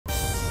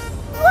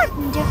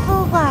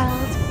wonderful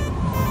world.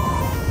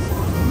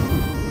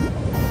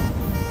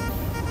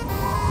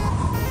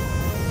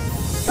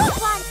 Good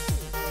one!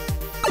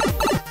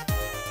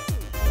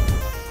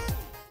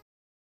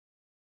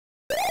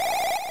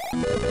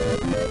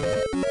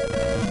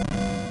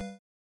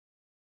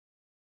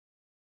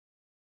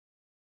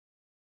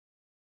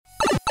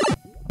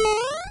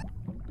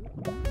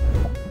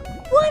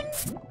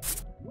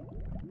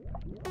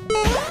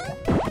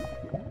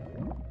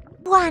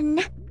 One.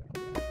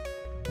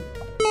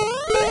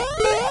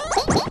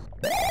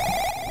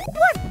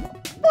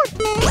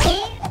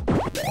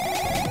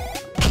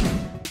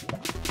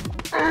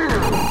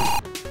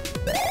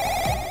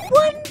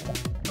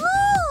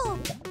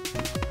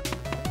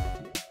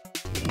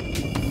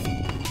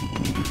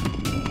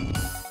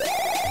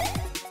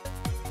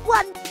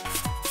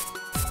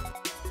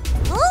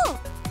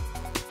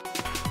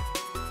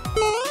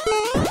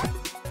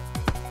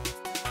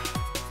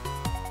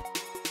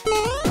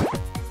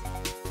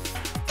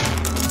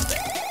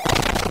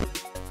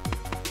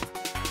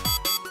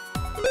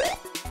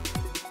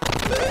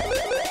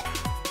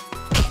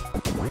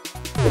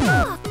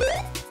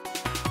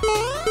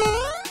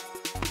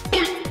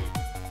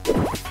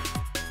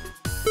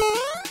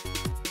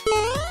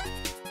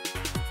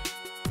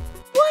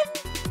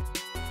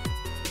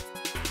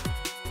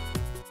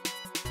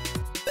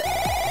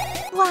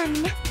 One.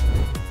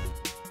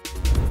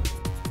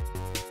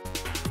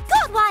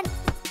 Good one.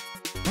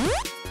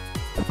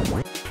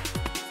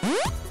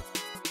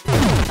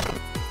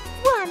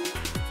 One.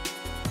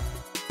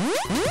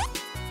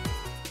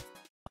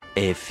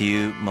 A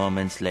few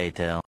moments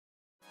later.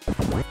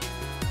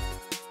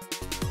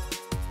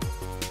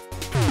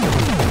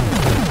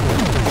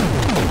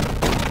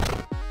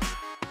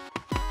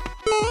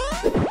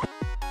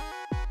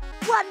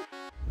 One.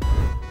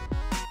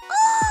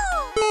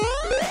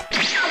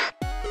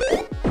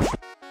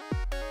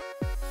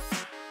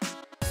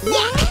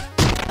 Yeah!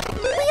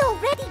 We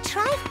already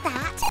tried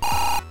that.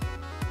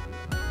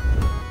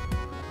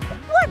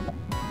 One.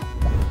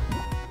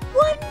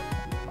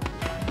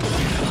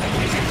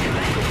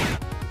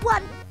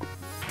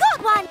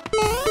 Good one.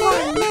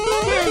 1,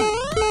 2,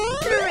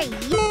 3.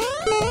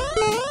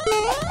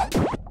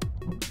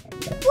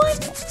 1.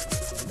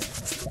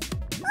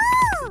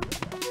 Oh,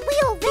 we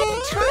already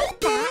tried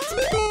that.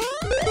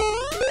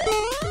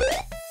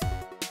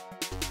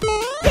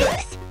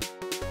 6.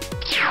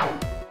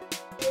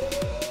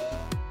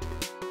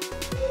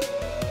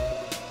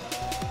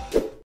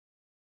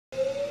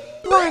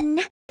 1.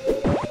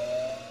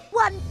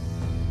 1.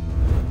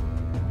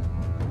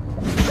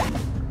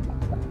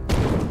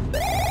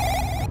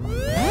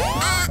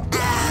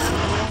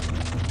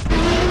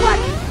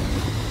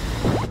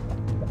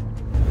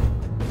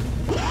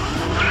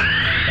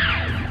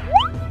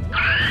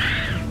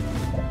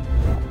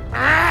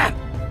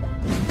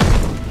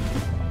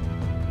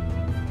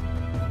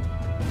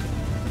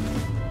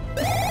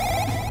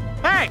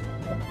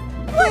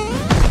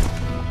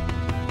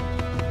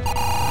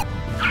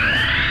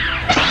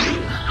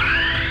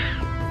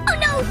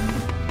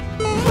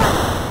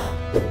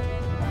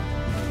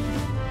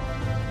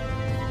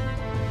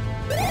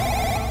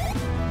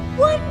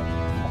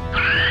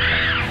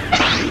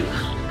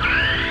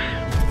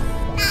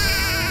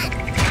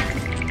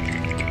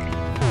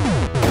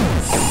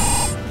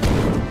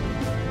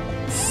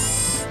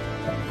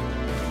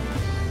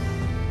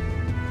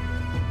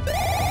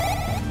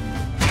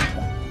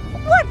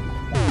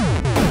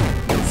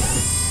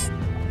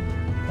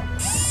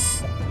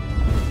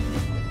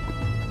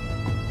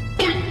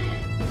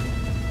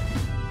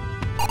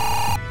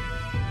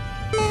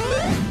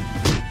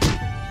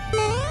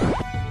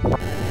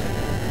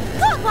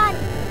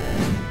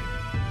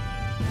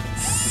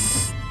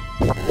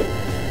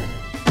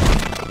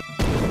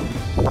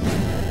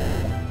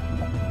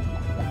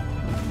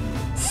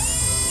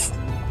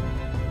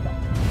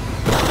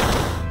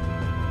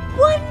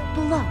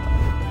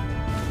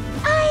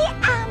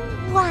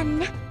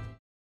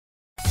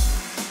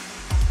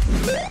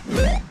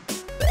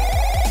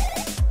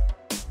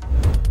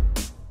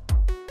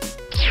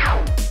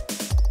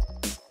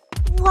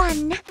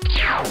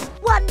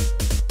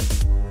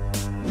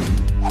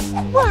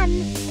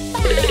 One.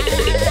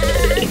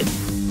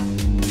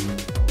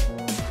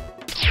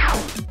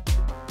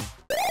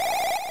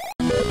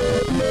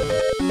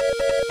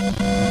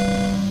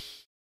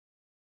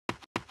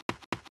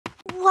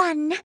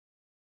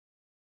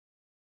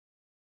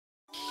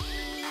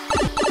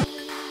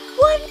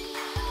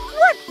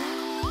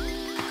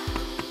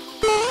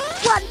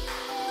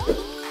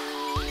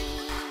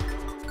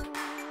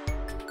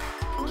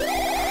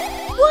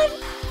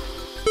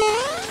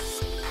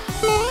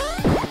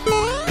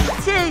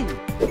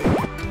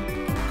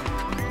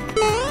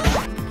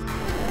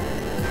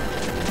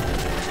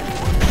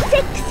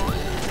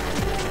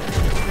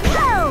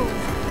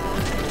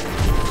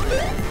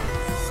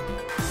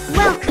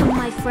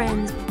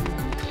 Friends.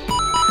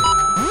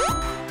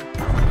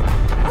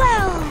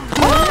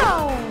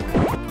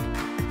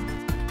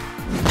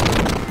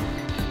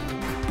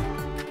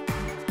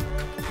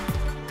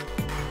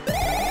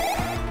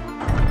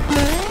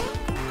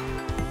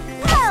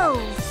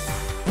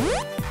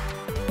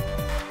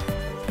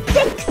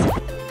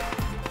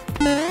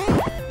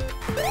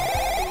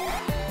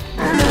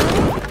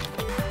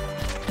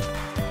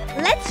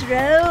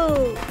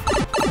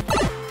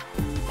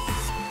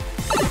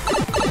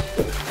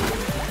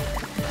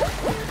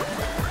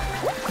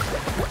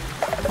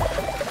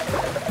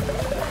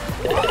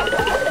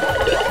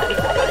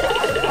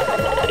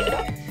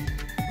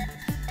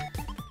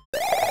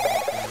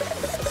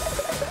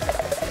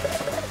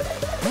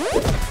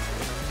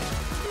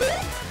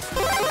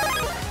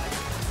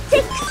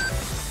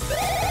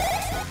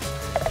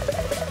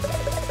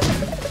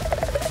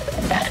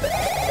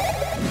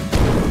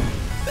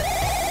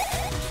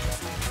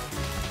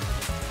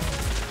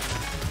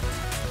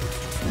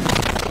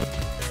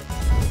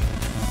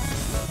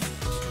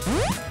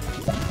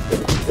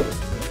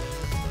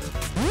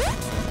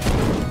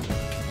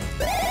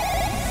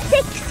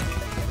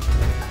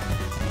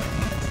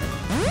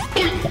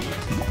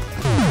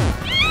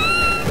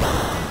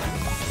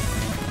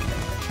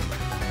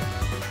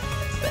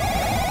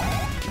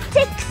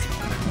 6.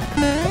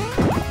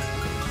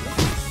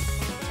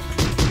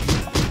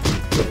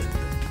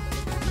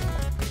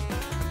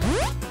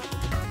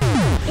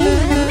 In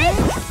the mix.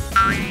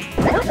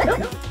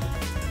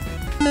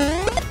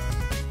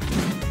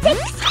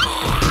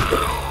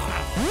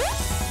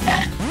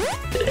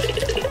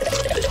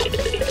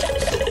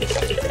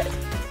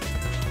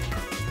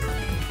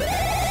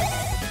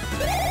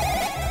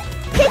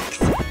 6.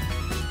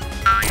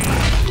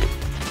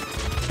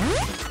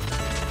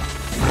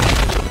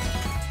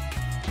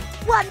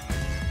 One.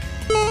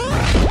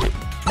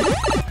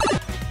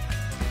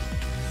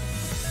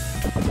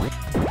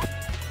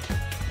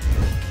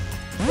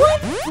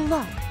 One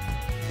blood.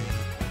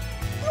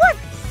 One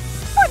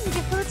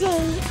wonderful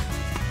day.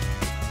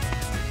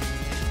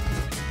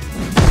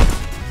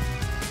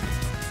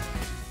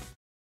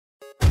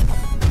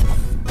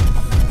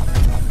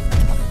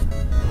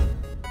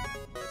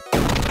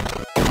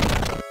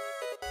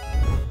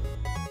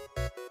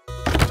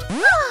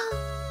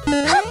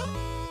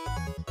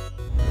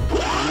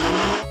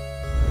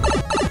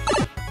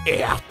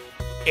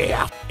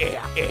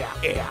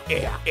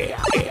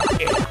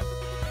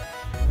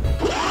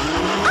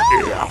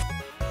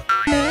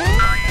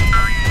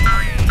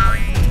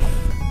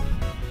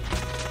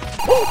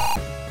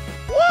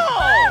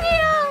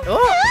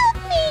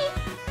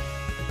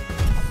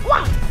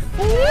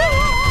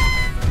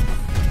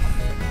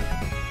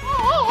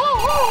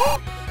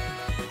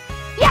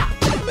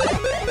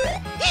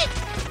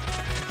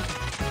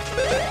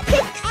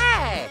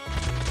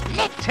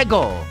 Let's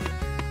go!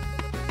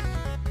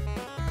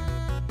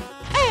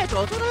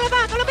 Ecco, sono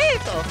lavato, l'ho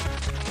visto!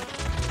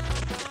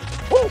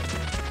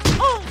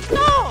 Oh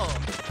no!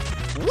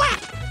 Wah!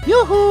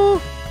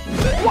 Yuhu!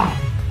 Wah!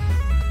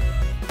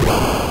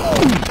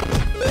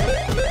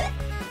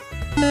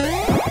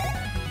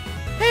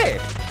 Hey!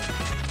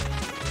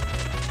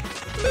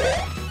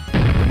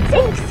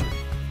 6.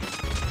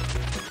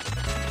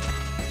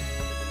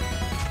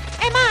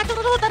 Ma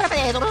sono tutto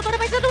ripeto,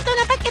 tutto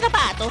una pacchia da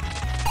pato!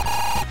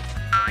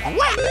 1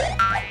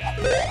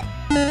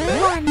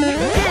 and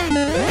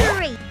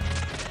 3.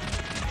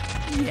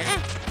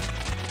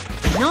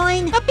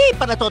 9! Ma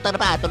pippa la tua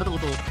tarpato,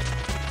 tutto!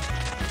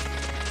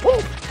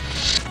 Four!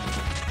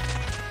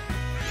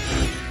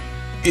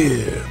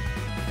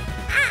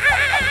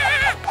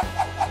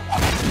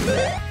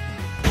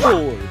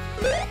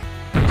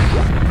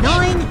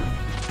 9!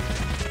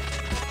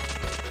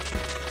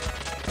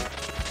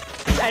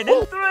 10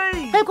 and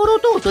 3! Eccolo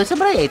tutto, e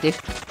sembrate!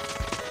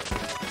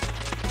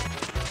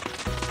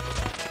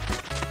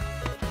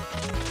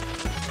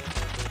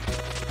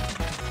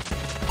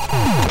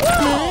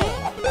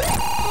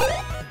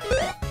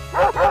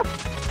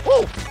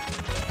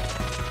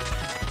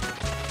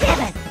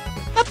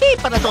 Ma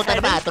pippa la tua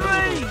tarpato,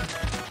 tutto!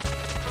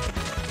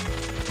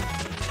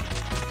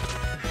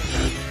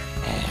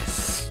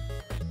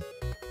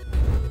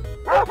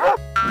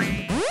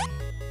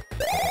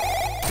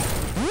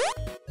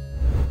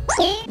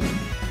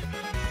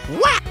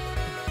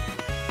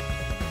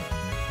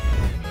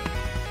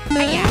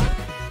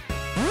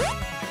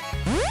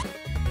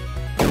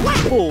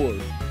 Four.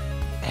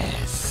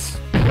 S.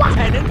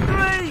 10 and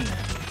 3.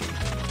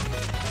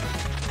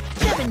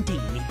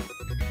 17.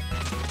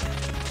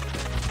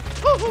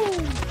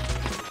 Woohoo!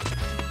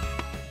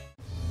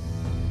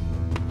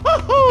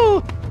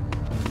 Woohoo!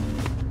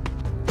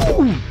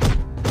 Ooh.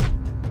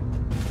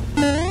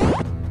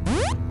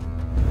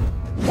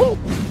 Ooh.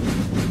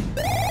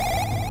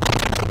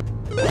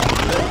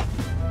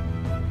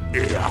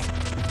 Yeah.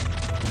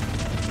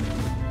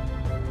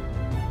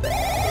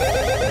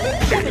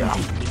 17.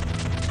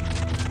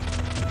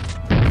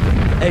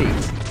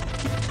 8.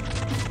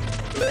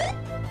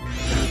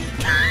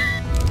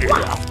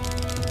 Yeah.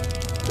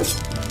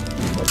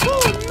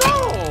 Oh no!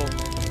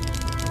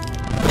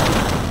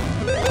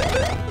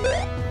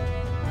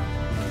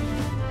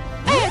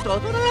 Ecco,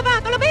 sono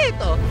lavato, l'ho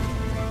visto!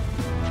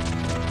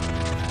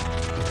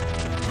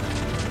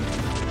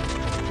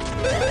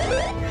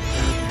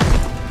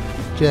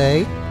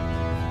 Jay?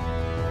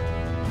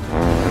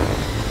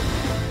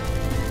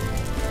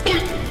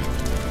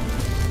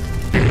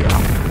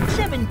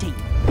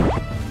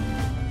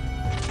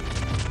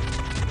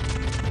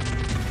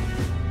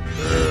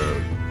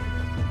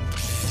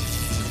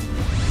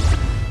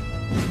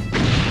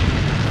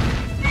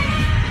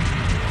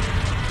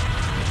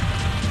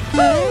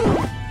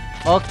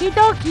 Okie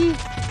dokie.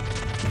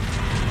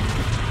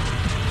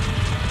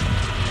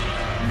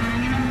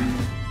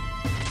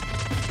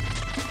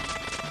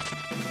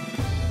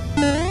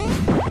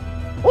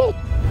 Oh.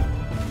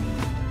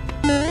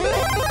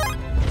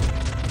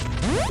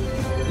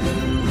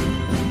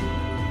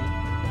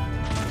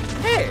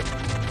 Hey.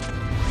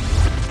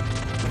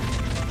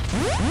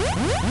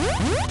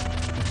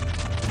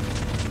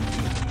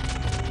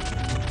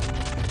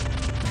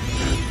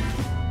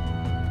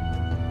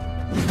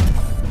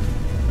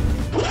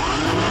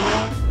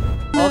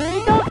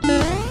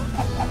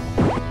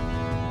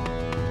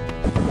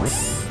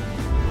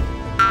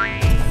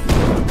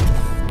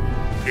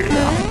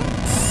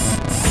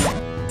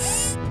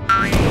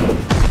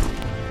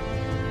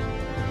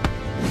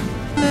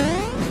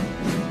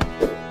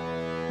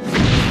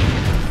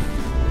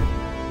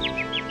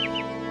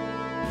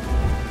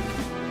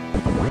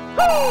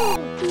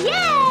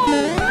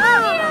 Yay!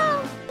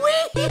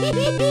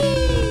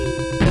 Whee!